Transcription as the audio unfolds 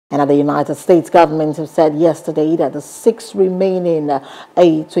And the United States government have said yesterday that the 6 remaining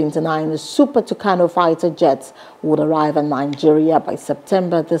A-29 Super Tucano fighter jets would arrive in Nigeria by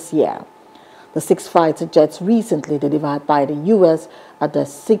September this year. The 6 fighter jets recently delivered by the U.S. are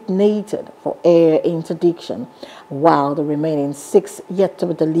designated for air interdiction, while the remaining 6 yet to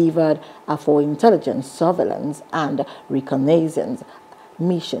be delivered are for intelligence, surveillance, and reconnaissance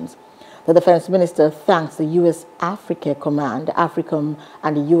missions. The Defense Minister thanks the U.S. Africa Command, AFRICOM,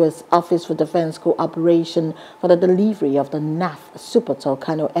 and the U.S. Office for Defense Cooperation for the delivery of the NAF Super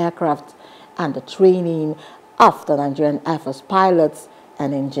Tucano aircraft and the training of the Nigerian Air Force pilots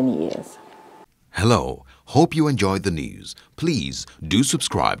and engineers. Hello, hope you enjoyed the news. Please do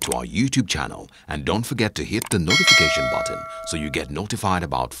subscribe to our YouTube channel and don't forget to hit the notification button so you get notified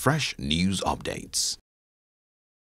about fresh news updates.